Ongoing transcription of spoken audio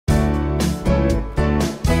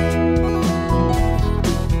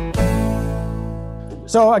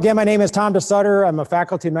So again, my name is Tom DeSutter. I'm a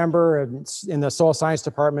faculty member in the soil science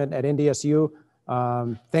department at NDSU.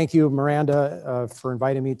 Thank you, Miranda, for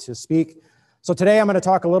inviting me to speak. So today I'm going to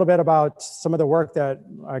talk a little bit about some of the work that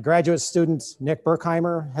graduate student Nick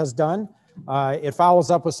Berkheimer has done. It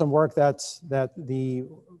follows up with some work that the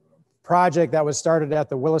project that was started at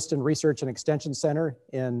the Williston Research and Extension Center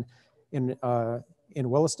in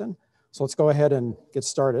Williston. So let's go ahead and get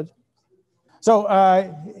started. So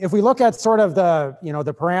if we look at sort of the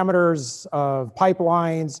parameters of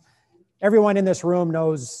pipelines, everyone in this room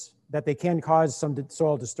knows that they can cause some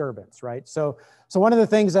soil disturbance, right? So one of the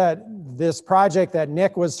things that this project that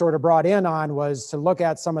Nick was sort of brought in on was to look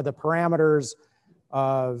at some of the parameters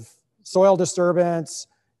of soil disturbance,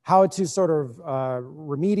 how to sort of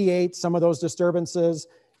remediate some of those disturbances.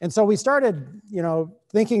 And so we started,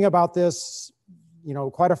 thinking about this,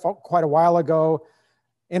 quite a while ago.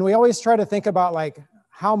 And we always try to think about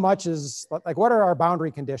how much is, what are our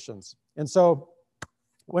boundary conditions? And so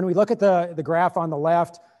when we look at the graph on the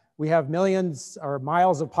left, we have millions or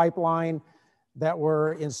miles of pipeline that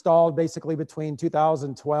were installed basically between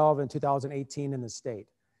 2012 and 2018 in the state.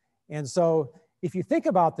 And so if you think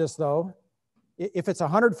about this though, if it's a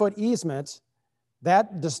 100-foot easement,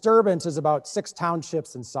 that disturbance is about 6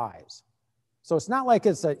 townships in size. So it's not like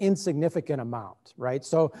it's an insignificant amount, right?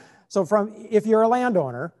 So if you're a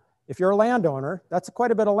landowner, that's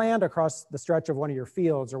quite a bit of land across the stretch of one of your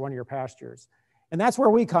fields or one of your pastures. And that's where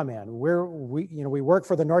we come in. We work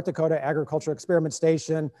for the North Dakota Agricultural Experiment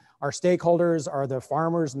Station. Our stakeholders are the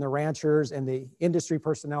farmers and the ranchers and the industry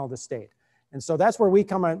personnel of the state. And so that's where we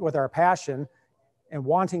come in with our passion and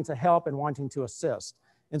wanting to help and wanting to assist.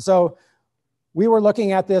 And so we were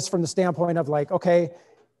looking at this from the standpoint of okay,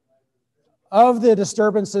 of the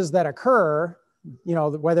disturbances that occur,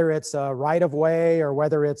 whether it's a right-of-way or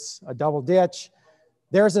whether it's a double ditch,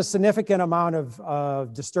 there's a significant amount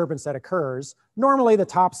of disturbance that occurs. Normally the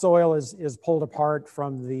topsoil is pulled apart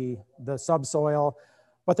from the subsoil,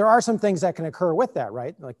 but there are some things that can occur with that,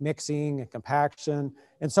 right? Like mixing and compaction.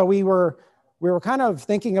 And so we were kind of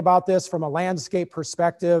thinking about this from a landscape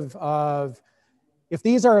perspective of, if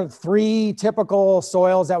these are 3 typical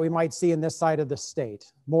soils that we might see in this side of the state,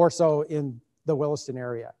 more so in the Williston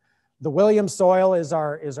area. The Williams soil is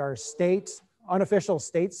our state, unofficial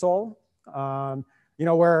state soil,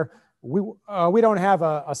 where we don't have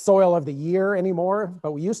a soil of the year anymore,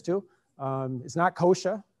 but we used to. It's not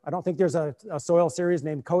kochia. I don't think there's a soil series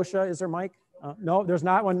named kochia, is there, Mike? No, there's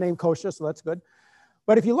not one named kochia, so that's good.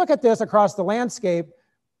 But if you look at this across the landscape,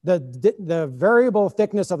 the variable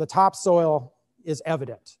thickness of the topsoil is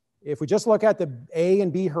evident. If we just look at the A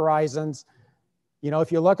and B horizons,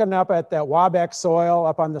 if you're looking up at that Wabeck soil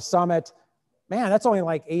up on the summit, man, that's only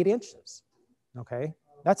like 8 inches, okay?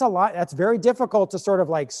 That's a lot. That's very difficult to sort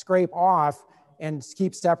of scrape off and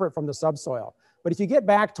keep separate from the subsoil. But if you get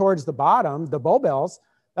back towards the bottom, the bowbells,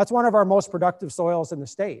 that's one of our most productive soils in the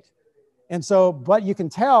state. And so, but you can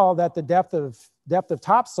tell that the depth of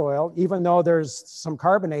topsoil, even though there's some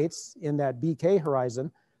carbonates in that BK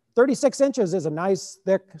horizon, 36 inches is a nice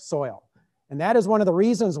thick soil. And that is one of the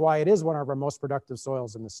reasons why it is one of our most productive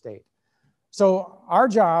soils in the state. So our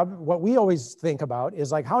job, what we always think about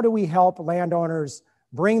is how do we help landowners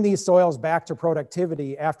bring these soils back to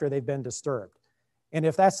productivity after they've been disturbed? And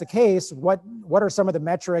if that's the case, what are some of the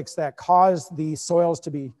metrics that cause these soils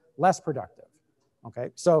to be less productive? Okay,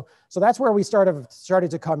 so that's where we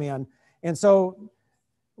started to come in. And so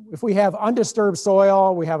if we have undisturbed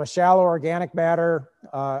soil, we have a shallow organic matter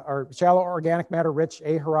rich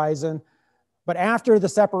A horizon. But after the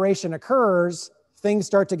separation occurs, things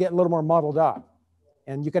start to get a little more muddled up.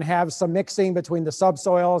 And you can have some mixing between the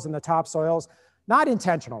subsoils and the topsoils, not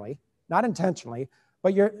intentionally,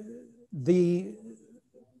 but the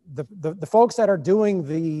folks that are doing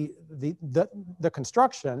the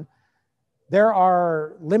construction, there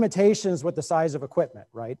are limitations with the size of equipment,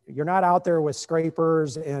 right? You're not out there with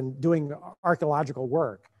scrapers and doing archaeological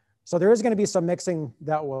work. So there is going to be some mixing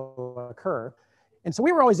that will occur. And so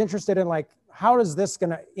we were always interested in how is this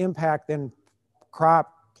going to impact then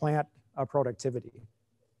crop plant productivity?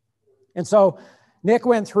 And so Nick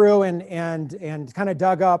went through and kind of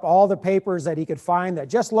dug up all the papers that he could find that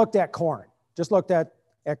just looked at corn,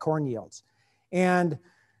 at corn yields. And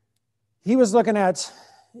he was looking at,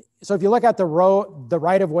 so if you look at the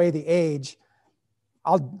right of way, the age,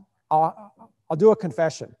 I'll do a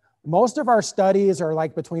confession. Most of our studies are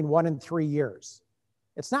between 1 and 3 years.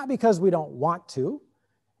 It's not because we don't want to,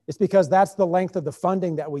 it's because that's the length of the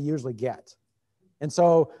funding that we usually get. And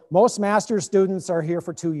so most master's students are here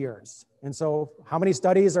for 2 years. And so how many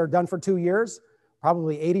studies are done for 2 years?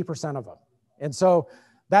 Probably 80% of them. And so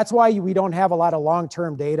That's why we don't have a lot of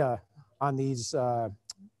long-term data on these,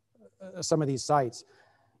 some of these sites.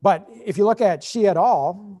 But if you look at Shi et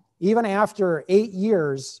al., even after 8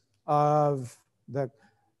 years of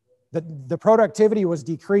the productivity was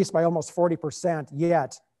decreased by almost 40%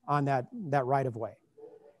 yet on that right-of-way.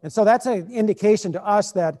 And so that's an indication to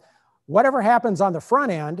us that whatever happens on the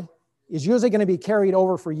front end is usually going to be carried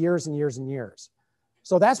over for years and years and years.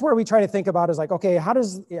 So that's where we try to think about is like, okay, how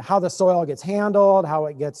the soil gets handled, how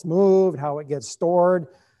it gets moved, how it gets stored.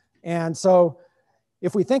 And so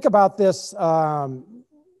if we think about this, Austin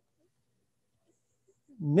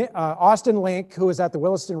Link, who was at the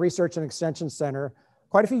Williston Research and Extension Center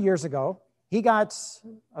quite a few years ago, he got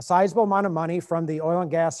a sizable amount of money from the oil and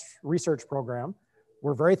gas research program.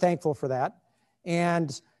 We're very thankful for that.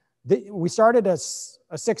 And we started a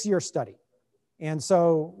 6-year study. And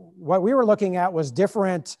so what we were looking at was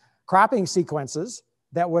different cropping sequences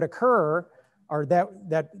that would occur or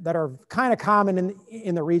that are kind of common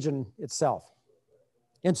in the region itself.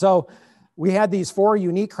 And so we had these 4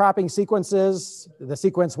 unique cropping sequences, the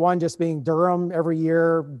sequence 1 just being durum every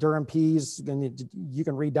year, durum peas, and you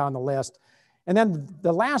can read down the list. And then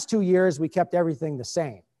the last 2 years, we kept everything the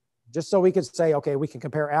same, just so we could say, okay, we can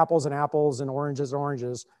compare apples and apples and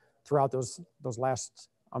oranges throughout those last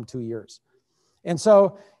 2 years. And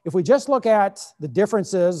so if we just look at the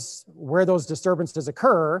differences where those disturbances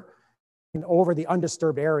occur over the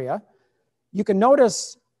undisturbed area, you can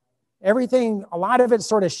notice everything, a lot of it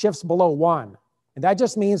sort of shifts below 1. And that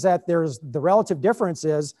just means that the relative difference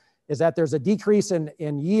is that there's a decrease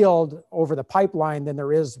in yield over the pipeline than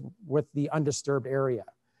there is with the undisturbed area.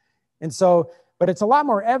 And so, but it's a lot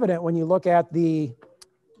more evident when you look at the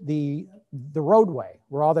roadway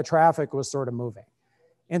where all the traffic was sort of moving.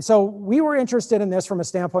 And so we were interested in this from a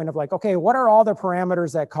standpoint of like, okay, what are all the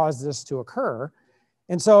parameters that cause this to occur?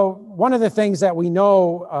 And so one of the things that we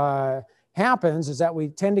know happens is that we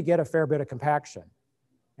tend to get a fair bit of compaction.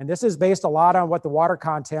 And this is based a lot on what the water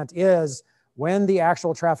content is when the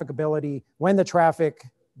actual trafficability, when the traffic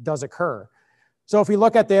does occur. So if we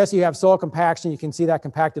look at this, you have soil compaction, you can see that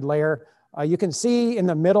compacted layer. You can see in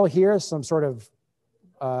the middle here some sort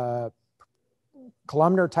of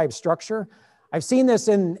columnar type structure. I've seen this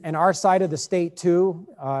in our side of the state too.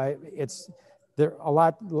 They're a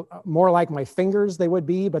lot more like my fingers they would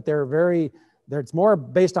be, but it's more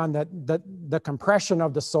based on the compression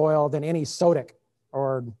of the soil than any sodic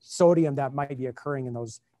or sodium that might be occurring in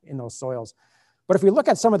those soils. But if we look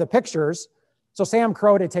at some of the pictures, so Sam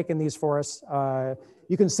Crowd had taken these for us,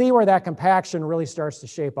 you can see where that compaction really starts to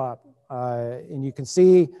shape up. And you can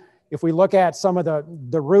see if we look at some of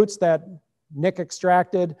the roots that Nick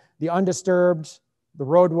extracted, the undisturbed, the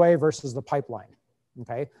roadway versus the pipeline,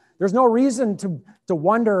 okay? There's no reason to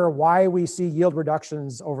wonder why we see yield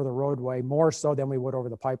reductions over the roadway more so than we would over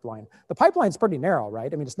the pipeline. The pipeline's pretty narrow,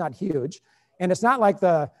 right? I mean, it's not huge. And it's not like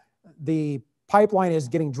the pipeline is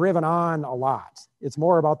getting driven on a lot. It's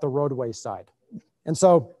more about the roadway side. And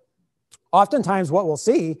so oftentimes what we'll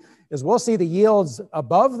see is we'll see the yields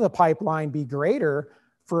above the pipeline be greater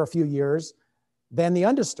for a few years than the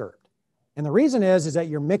undisturbed. And the reason is that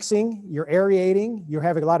you're mixing, you're aerating, you're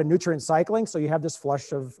having a lot of nutrient cycling, so you have this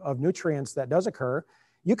flush of nutrients that does occur.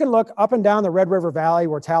 You can look up and down the Red River Valley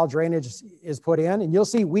where tile drainage is put in, and you'll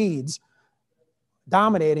see weeds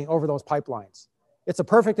dominating over those pipelines. It's a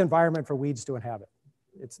perfect environment for weeds to inhabit.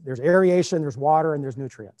 There's aeration, there's water, and there's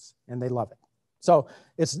nutrients, and they love it. So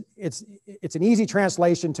it's an easy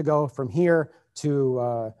translation to go from here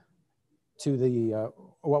to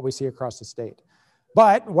what we see across the state.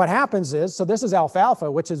 But what happens is, so this is alfalfa,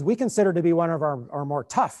 which is we consider to be one of our more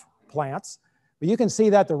tough plants. But you can see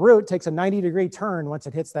that the root takes a 90-degree turn once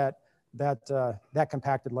it hits that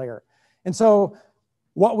compacted layer. And so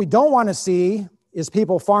what we don't want to see is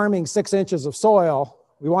people farming 6 inches of soil.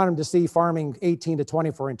 We want them to see farming 18 to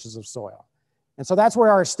 24 inches of soil. And so that's where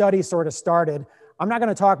our study sort of started. I'm not going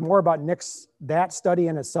to talk more about that study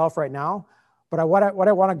in itself right now. But what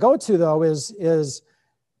I want to go to, though, is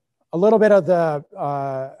a little bit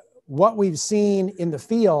of what we've seen in the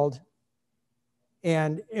field.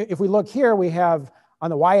 And if we look here, we have on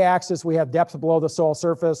the y-axis, we have depth below the soil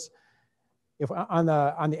surface. If on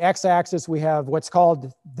the x-axis, we have what's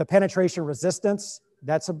called the penetration resistance.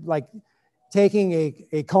 That's like taking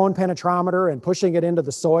a cone penetrometer and pushing it into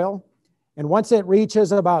the soil. And once it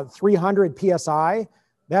reaches about 300 PSI,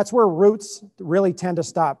 that's where roots really tend to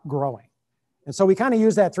stop growing. And so we kind of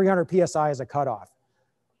use that 300 PSI as a cutoff.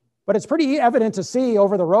 But it's pretty evident to see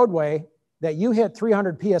over the roadway that you hit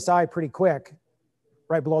 300 PSI pretty quick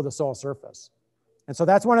right below the soil surface. And so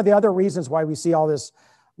that's one of the other reasons why we see all this,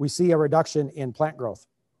 we see a reduction in plant growth.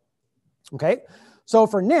 Okay, So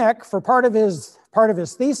for Nick, for part of his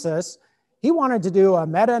thesis, he wanted to do a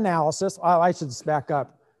meta-analysis. Oh, I should just back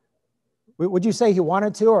up. Would you say he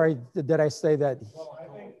wanted to, or did I say that? Well,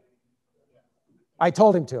 I think I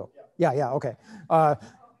told him to. Yeah, okay.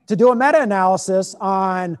 To do a meta-analysis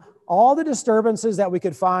on all the disturbances that we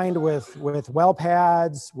could find with well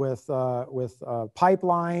pads, with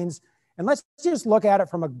pipelines, and let's just look at it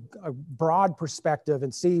from a broad perspective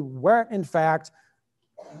and see where, in fact,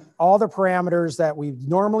 all the parameters that we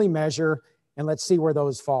normally measure, and let's see where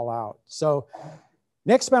those fall out. So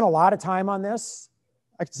Nick spent a lot of time on this.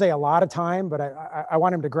 I could say a lot of time, but I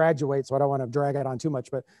want him to graduate, so I don't want to drag it on too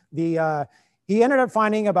much. But he ended up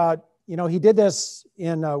finding about, he did this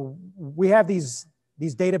in, we have these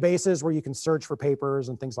databases where you can search for papers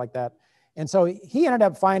and things like that. And so he ended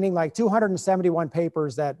up finding like 271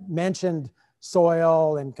 papers that mentioned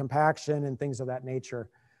soil and compaction and things of that nature.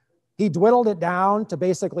 He dwindled it down to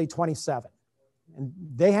basically 27. And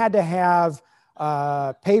they had to have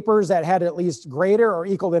papers that had at least greater or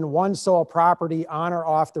equal than one soil property on or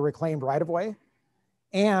off the reclaimed right-of-way.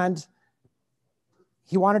 And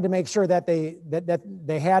he wanted to make sure that they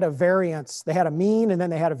had a variance, they had a mean, and then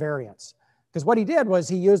they had a variance. Because what he did was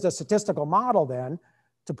he used a statistical model then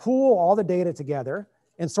to pool all the data together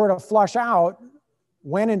and sort of flush out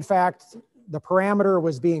when, in fact, the parameter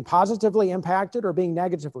was being positively impacted or being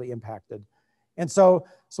negatively impacted. And so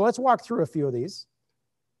let's walk through a few of these.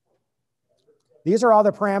 These are all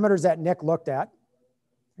the parameters that Nick looked at.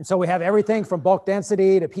 And so we have everything from bulk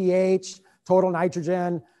density to pH, total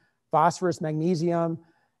nitrogen, phosphorus, magnesium.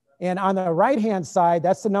 And on the right-hand side,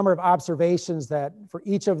 that's the number of observations that for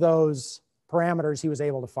each of those parameters he was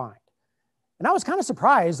able to find. And I was kind of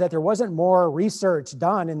surprised that there wasn't more research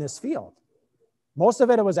done in this field. Most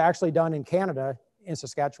of it was actually done in Canada, in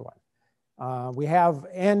Saskatchewan. We have,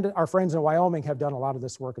 and our friends in Wyoming have done a lot of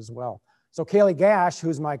this work as well. So Kaylee Gash,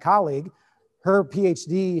 who's my colleague, her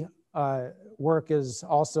PhD work is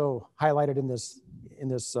also highlighted in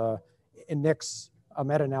Nick's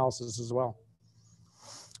meta-analysis as well.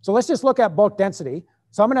 So let's just look at bulk density.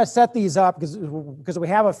 So I'm going to set these up because we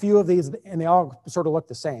have a few of these and they all sort of look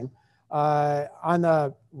the same. On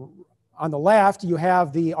the left, you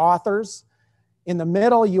have the authors. In the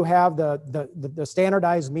middle, you have the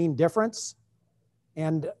standardized mean difference.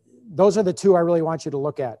 And those are the two I really want you to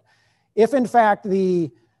look at. If in fact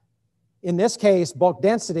in this case, bulk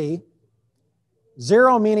density,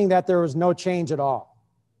 0 meaning that there was no change at all.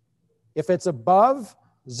 If it's above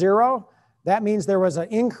 0, that means there was an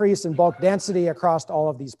increase in bulk density across all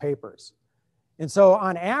of these papers. And so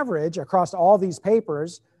on average, across all these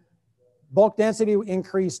papers, bulk density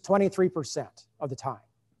increased 23% of the time.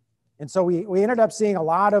 And so we ended up seeing a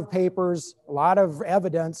lot of papers, a lot of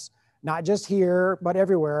evidence, not just here, but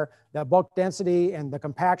everywhere, that bulk density and the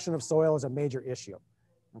compaction of soil is a major issue,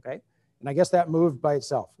 okay? And I guess that moved by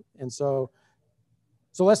itself. And so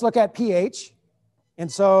let's look at pH.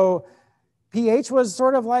 And so pH was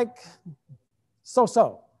sort of like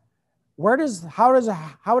so-so. How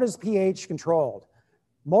is pH controlled?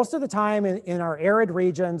 Most of the time in our arid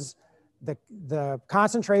regions, the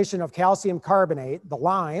concentration of calcium carbonate, the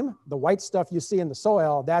lime, the white stuff you see in the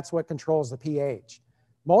soil, that's what controls the pH.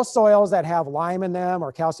 Most soils that have lime in them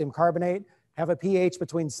or calcium carbonate have a pH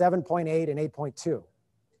between 7.8 and 8.2.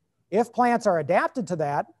 If plants are adapted to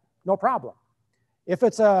that, no problem. If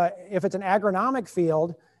it's an agronomic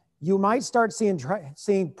field, you might start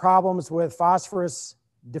seeing problems with phosphorus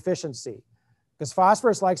deficiency, because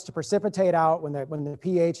phosphorus likes to precipitate out when the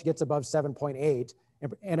pH gets above 7.8,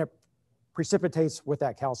 and it precipitates with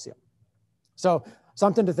that calcium. So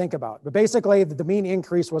something to think about. But basically, the mean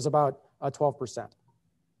increase was about 12%.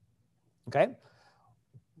 Okay?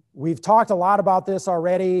 We've talked a lot about this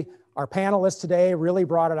already. Our panelists today really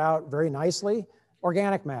brought it out very nicely.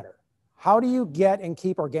 Organic matter. How do you get and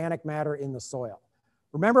keep organic matter in the soil?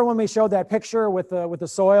 Remember when we showed that picture with the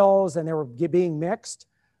soils and they were being mixed?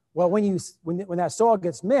 Well, when that soil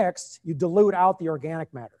gets mixed, you dilute out the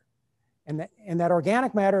organic matter. And that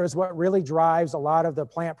organic matter is what really drives a lot of the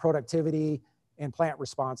plant productivity and plant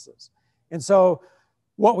responses. And so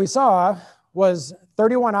what we saw was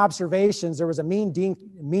 31 observations, there was a mean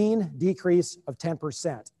decrease of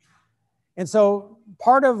 10%. And so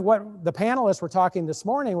part of what the panelists were talking this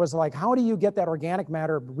morning was like, how do you get that organic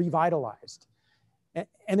matter revitalized?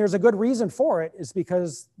 And there's a good reason for it, is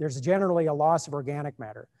because there's generally a loss of organic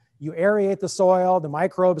matter. You aerate the soil, the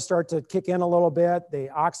microbes start to kick in a little bit, they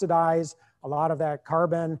oxidize a lot of that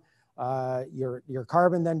carbon, your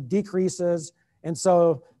carbon then decreases, and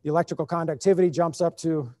so the electrical conductivity jumps up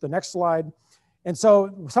to the next slide. And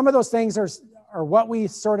so some of those things are what we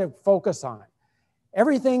sort of focus on.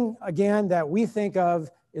 Everything, again, that we think of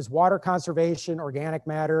is water conservation, organic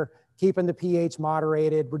matter, keeping the pH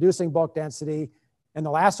moderated, reducing bulk density. And the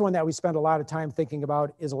last one that we spend a lot of time thinking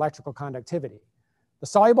about is electrical conductivity. The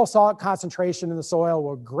soluble salt concentration in the soil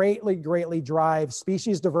will greatly, greatly drive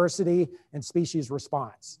species diversity and species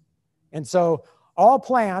response. And so all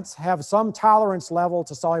plants have some tolerance level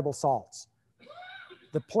to soluble salts.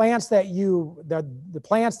 The plants that you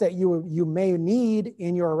may need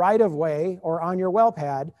in your right-of-way or on your well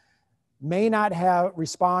pad may not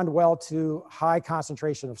respond well to high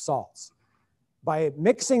concentration of salts. By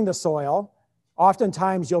mixing the soil,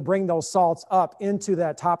 oftentimes you'll bring those salts up into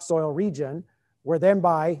that topsoil region, where then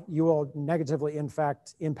you will negatively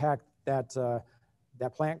impact that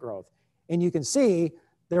plant growth. And you can see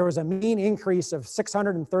there was a mean increase of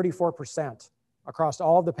 634% across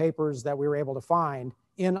all of the papers that we were able to find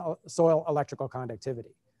in soil electrical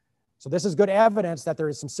conductivity. So this is good evidence that there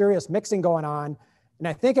is some serious mixing going on. And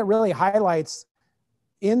I think it really highlights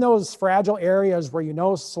in those fragile areas where you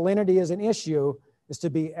know salinity is an issue, is to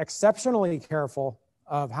be exceptionally careful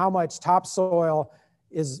of how much topsoil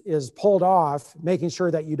is pulled off, making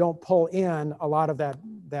sure that you don't pull in a lot of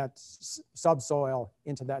that subsoil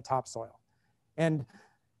into that topsoil. And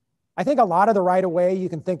I think a lot of the right-of-way you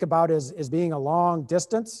can think about as being a long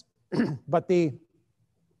distance, but it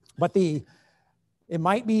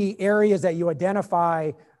might be areas that you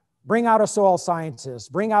identify, bring out a soil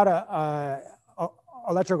scientist, bring out a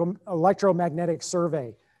electromagnetic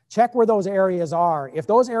survey, check where those areas are. If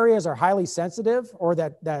those areas are highly sensitive or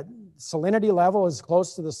that salinity level is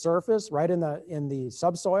close to the surface, right in the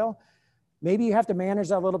subsoil, maybe you have to manage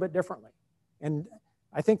that a little bit differently. And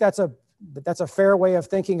I think that's a fair way of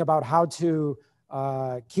thinking about how to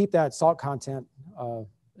keep that salt content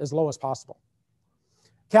as low as possible.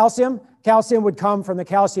 Calcium would come from the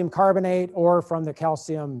calcium carbonate or from the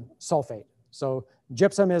calcium sulfate. So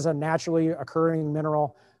gypsum is a naturally occurring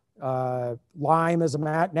mineral. Lime is a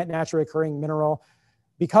naturally occurring mineral.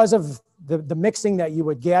 Because of the mixing that you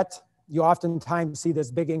would get, you oftentimes see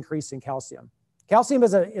this big increase in calcium. Calcium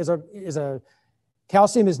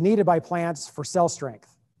calcium is needed by plants for cell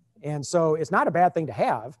strength. And so it's not a bad thing to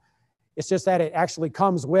have. It's just that it actually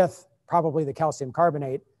comes with probably the calcium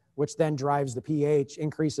carbonate, which then drives the pH,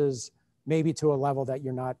 increases maybe to a level that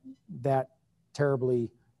you're not that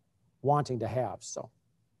terribly wanting to have. So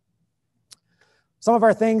some of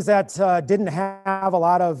our things that didn't have a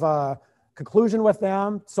lot of conclusion with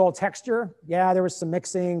them: soil texture. Yeah, there was some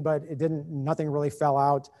mixing, but nothing really fell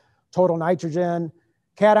out. Total nitrogen.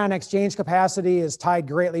 Cation exchange capacity is tied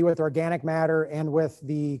greatly with organic matter and with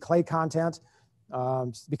the clay content.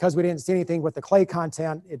 Because we didn't see anything with the clay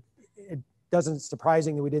content, it doesn't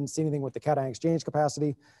surprising that we didn't see anything with the cation exchange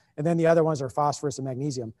capacity. And then the other ones are phosphorus and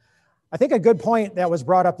magnesium. I think a good point that was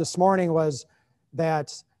brought up this morning was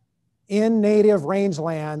that in native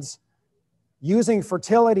rangelands, using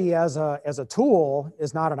fertility as a tool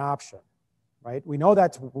is not an option, right? We know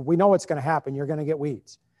what's going to happen. You're going to get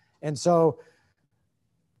weeds. And so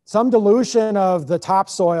some dilution of the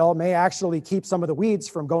topsoil may actually keep some of the weeds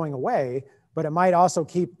from going away, but it might also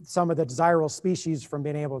keep some of the desirable species from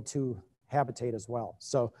being able to habitate as well.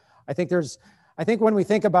 So I think when we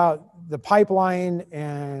think about the pipeline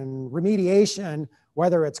and remediation,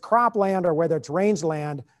 whether it's cropland or whether it's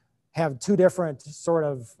rangeland, have two different sort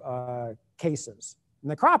of cases. In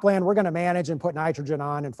the cropland, we're going to manage and put nitrogen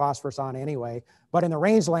on and phosphorus on anyway. But in the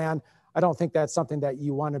rangeland, I don't think that's something that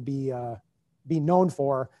you want to be known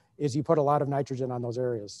for, is you put a lot of nitrogen on those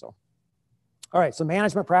areas. So, all right, so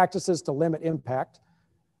management practices to limit impact.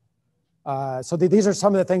 So these are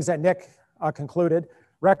some of the things that Nick concluded.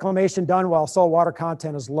 Reclamation done while soil water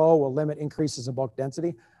content is low will limit increases in bulk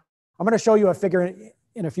density. I'm going to show you a figure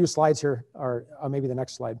in a few slides here, or maybe the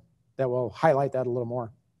next slide, that will highlight that a little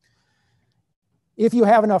more. If you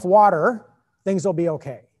have enough water, things will be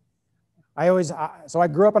okay. So I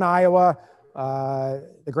grew up in Iowa,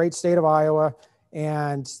 the great state of Iowa,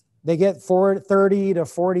 and they get 30 to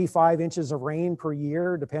 45 inches of rain per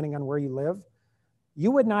year, depending on where you live.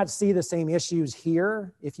 You would not see the same issues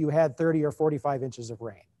here if you had 30 or 45 inches of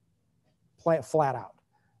rain, flat out.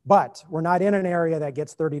 But we're not in an area that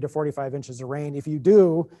gets 30 to 45 inches of rain. If you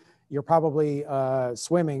do, you're probably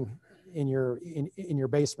swimming in your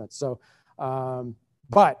basement. So,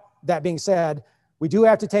 but that being said, we do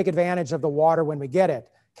have to take advantage of the water when we get it.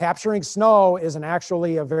 Capturing snow is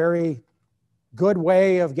actually a very good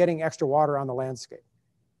way of getting extra water on the landscape.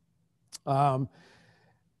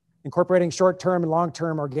 Incorporating short-term and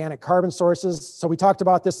long-term organic carbon sources. So we talked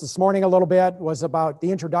about this morning a little bit, was about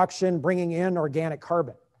the introduction, bringing in organic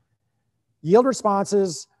carbon. Yield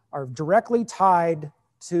responses are directly tied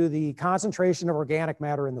to the concentration of organic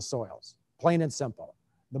matter in the soils, plain and simple.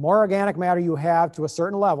 The more organic matter you have to a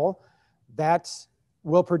certain level, that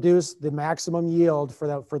will produce the maximum yield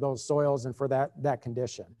for those soils and for that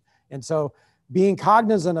condition. And so being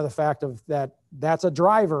cognizant of the fact of that's a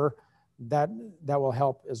driver that will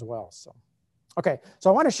help as well. So, okay, so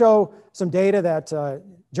I want to show some data that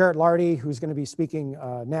Jarrett Lardy, who's going to be speaking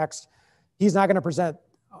next, he's not going to present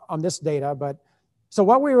on this data, but so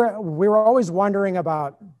what we were always wondering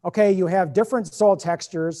about, okay, you have different soil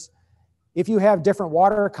textures. If you have different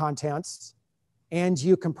water contents and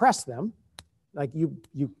you compress them, like you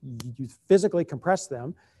physically compress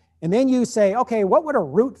them, and then you say, okay, what would a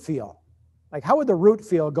root feel? Like how would the root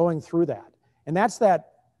feel going through that? And that's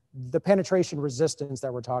the penetration resistance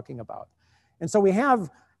that we're talking about. And so we have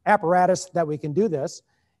apparatus that we can do this.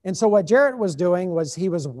 And so what Jarrett was doing was he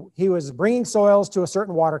was bringing soils to a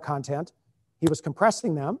certain water content, he was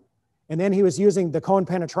compressing them, and then he was using the cone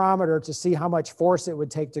penetrometer to see how much force it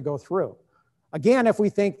would take to go through. Again, if we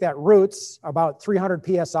think that roots, about 300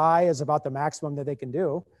 PSI is about the maximum that they can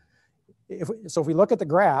do. So if we look at the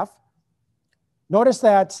graph, notice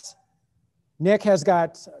that Nick has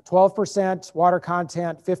got 12% water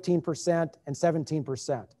content, 15%, and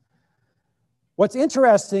 17%. What's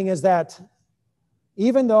interesting is that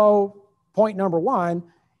even though point number one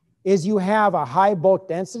is you have a high bulk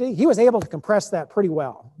density, he was able to compress that pretty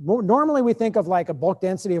well. Normally we think of like a bulk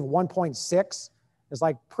density of 1.6 is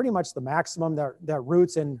like pretty much the maximum that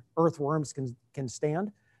roots and earthworms can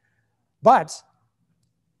stand. But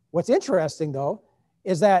what's interesting though,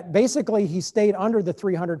 is that basically he stayed under the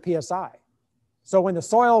 300 PSI. So when the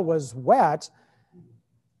soil was wet,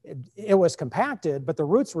 it was compacted, but the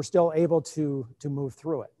roots were still able to move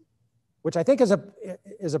through it, which I think is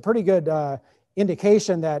a pretty good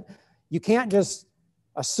indication that you can't just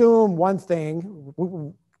assume one thing,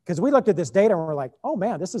 because we looked at this data and we're like, oh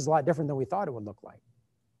man, this is a lot different than we thought it would look like.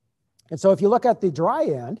 And so if you look at the dry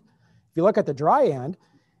end,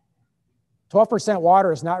 12%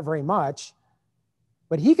 water is not very much,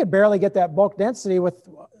 but he could barely get that bulk density with,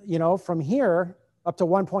 from here up to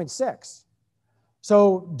 1.6.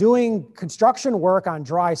 So doing construction work on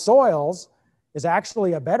dry soils is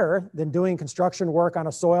actually better than doing construction work on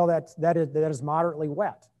a soil that is moderately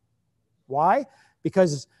wet. Why?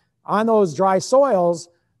 Because on those dry soils,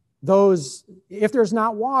 if there's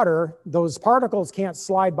not water, those particles can't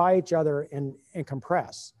slide by each other and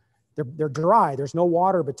compress. They're dry, there's no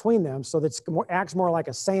water between them, so it acts more like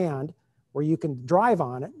a sand where you can drive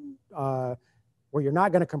on it, where you're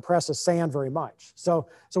not going to compress a sand very much. So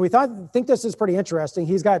we think this is pretty interesting.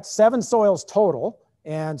 He's got 7 soils total.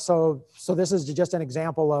 And so this is just an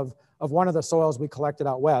example of one of the soils we collected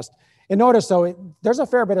out west. And notice though, there's a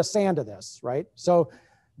fair bit of sand to this, right? So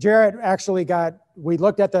Jarrett actually we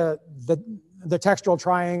looked at the textural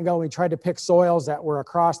triangle. We tried to pick soils that were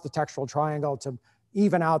across the textural triangle to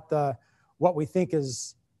even out what we think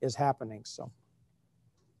is happening. So,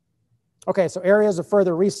 okay, so areas of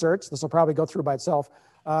further research. This will probably go through by itself.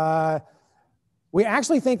 We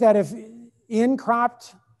actually think that if in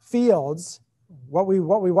cropped fields, what we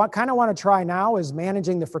kind of want to try now is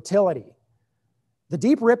managing the fertility. The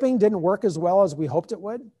deep ripping didn't work as well as we hoped it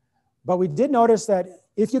would, but we did notice that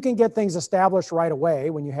if you can get things established right away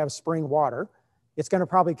when you have spring water, it's going to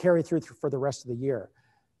probably carry through for the rest of the year.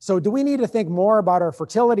 So do we need to think more about our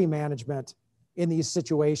fertility management in these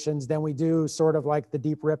situations than we do sort of like the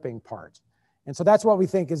deep ripping part? And so that's what we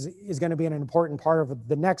think is going to be an important part of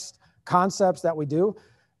the next concepts that we do.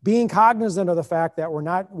 Being cognizant of the fact that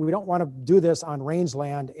we don't want to do this on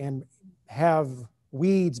rangeland and have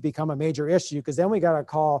weeds become a major issue, because then we got to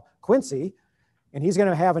call Quincy and he's going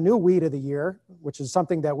to have a new weed of the year, which is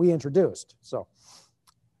something that we introduced. So,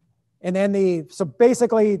 and then so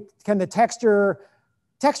basically, can the texture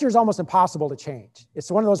is almost impossible to change. It's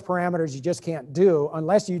one of those parameters you just can't do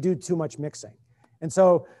unless you do too much mixing. And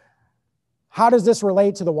so how does this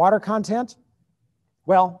relate to the water content?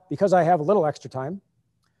 Well, because I have a little extra time,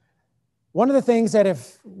 one of the things that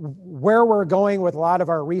where we're going with a lot of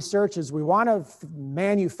our research is we want to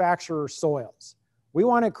manufacture soils. We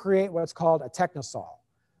want to create what's called a technosol.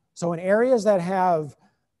 So in areas that have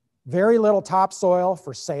very little topsoil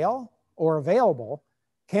for sale or available,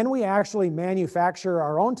 can we actually manufacture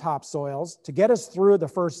our own topsoils to get us through the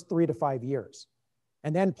first 3 to 5 years?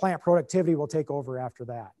 And then plant productivity will take over after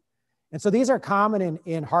that. And so these are common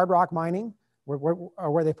in hard rock mining,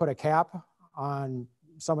 where they put a cap on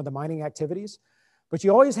some of the mining activities, but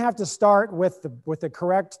you always have to start with the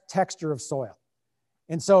correct texture of soil.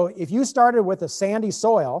 And so if you started with a sandy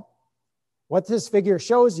soil, what this figure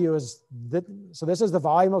shows you is that, so this is the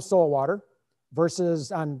volume of soil water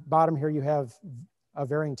versus on bottom here you have of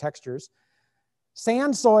varying textures.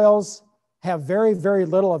 Sand soils have very, very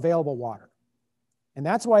little available water. And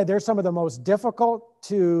that's why they're some of the most difficult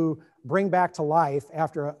to bring back to life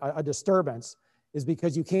after a disturbance, is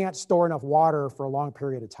because you can't store enough water for a long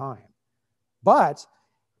period of time. But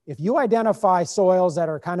if you identify soils that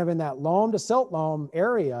are kind of in that loam to silt loam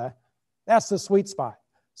area, that's the sweet spot.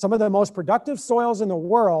 Some of the most productive soils in the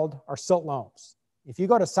world are silt loams. If you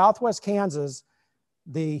go to Southwest Kansas,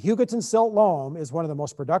 the Hugoton silt loam is one of the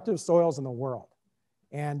most productive soils in the world.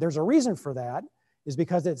 And there's a reason for that, is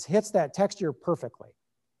because it hits that texture perfectly.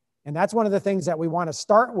 And that's one of the things that we want to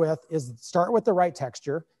start with, is start with the right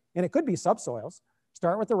texture. And it could be subsoils.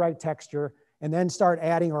 Start with the right texture and then start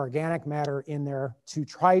adding organic matter in there to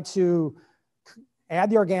try to add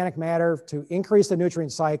the organic matter to increase the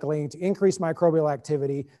nutrient cycling, to increase microbial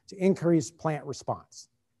activity, to increase plant response.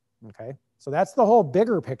 Okay, so that's the whole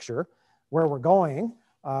bigger picture where we're going.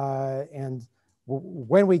 And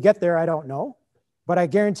when we get there, I don't know, but I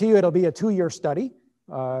guarantee you it'll be a 2-year study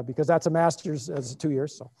because that's a master's as 2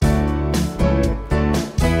 years. So.